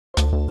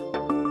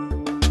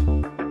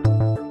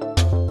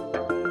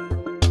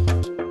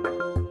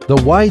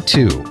The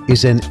Y-2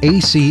 is an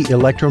AC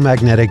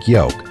electromagnetic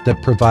yoke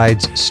that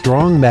provides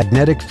strong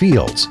magnetic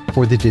fields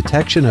for the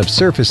detection of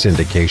surface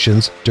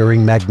indications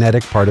during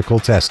magnetic particle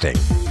testing.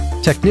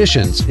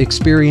 Technicians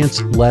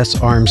experience less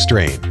arm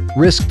strain,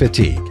 risk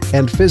fatigue,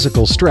 and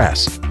physical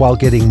stress while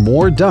getting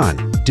more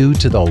done due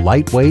to the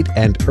lightweight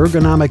and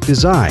ergonomic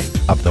design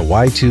of the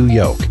Y-2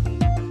 yoke.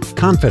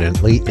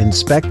 Confidently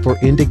inspect for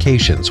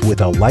indications with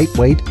a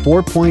lightweight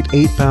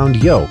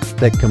 4.8-pound yoke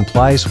that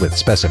complies with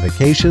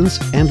specifications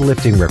and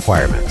lifting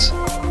requirements.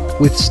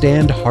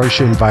 Withstand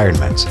harsh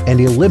environments and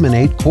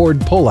eliminate cord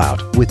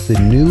pullout with the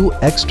new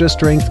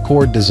extra-strength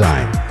cord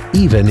design,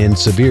 even in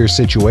severe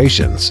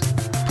situations.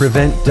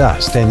 Prevent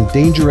dust and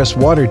dangerous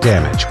water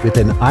damage with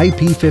an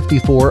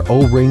IP54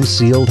 O-ring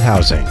sealed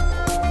housing.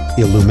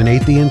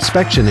 Illuminate the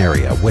inspection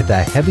area with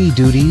a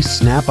heavy-duty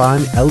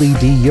snap-on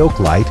LED yoke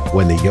light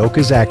when the yoke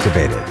is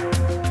activated.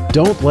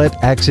 Don't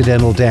let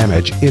accidental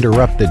damage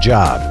interrupt the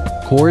job.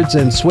 Cords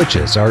and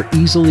switches are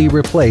easily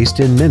replaced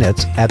in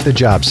minutes at the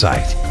job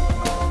site.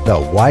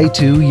 The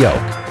Y-2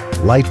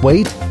 yoke.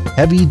 Lightweight,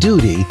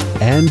 heavy-duty,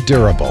 and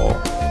durable.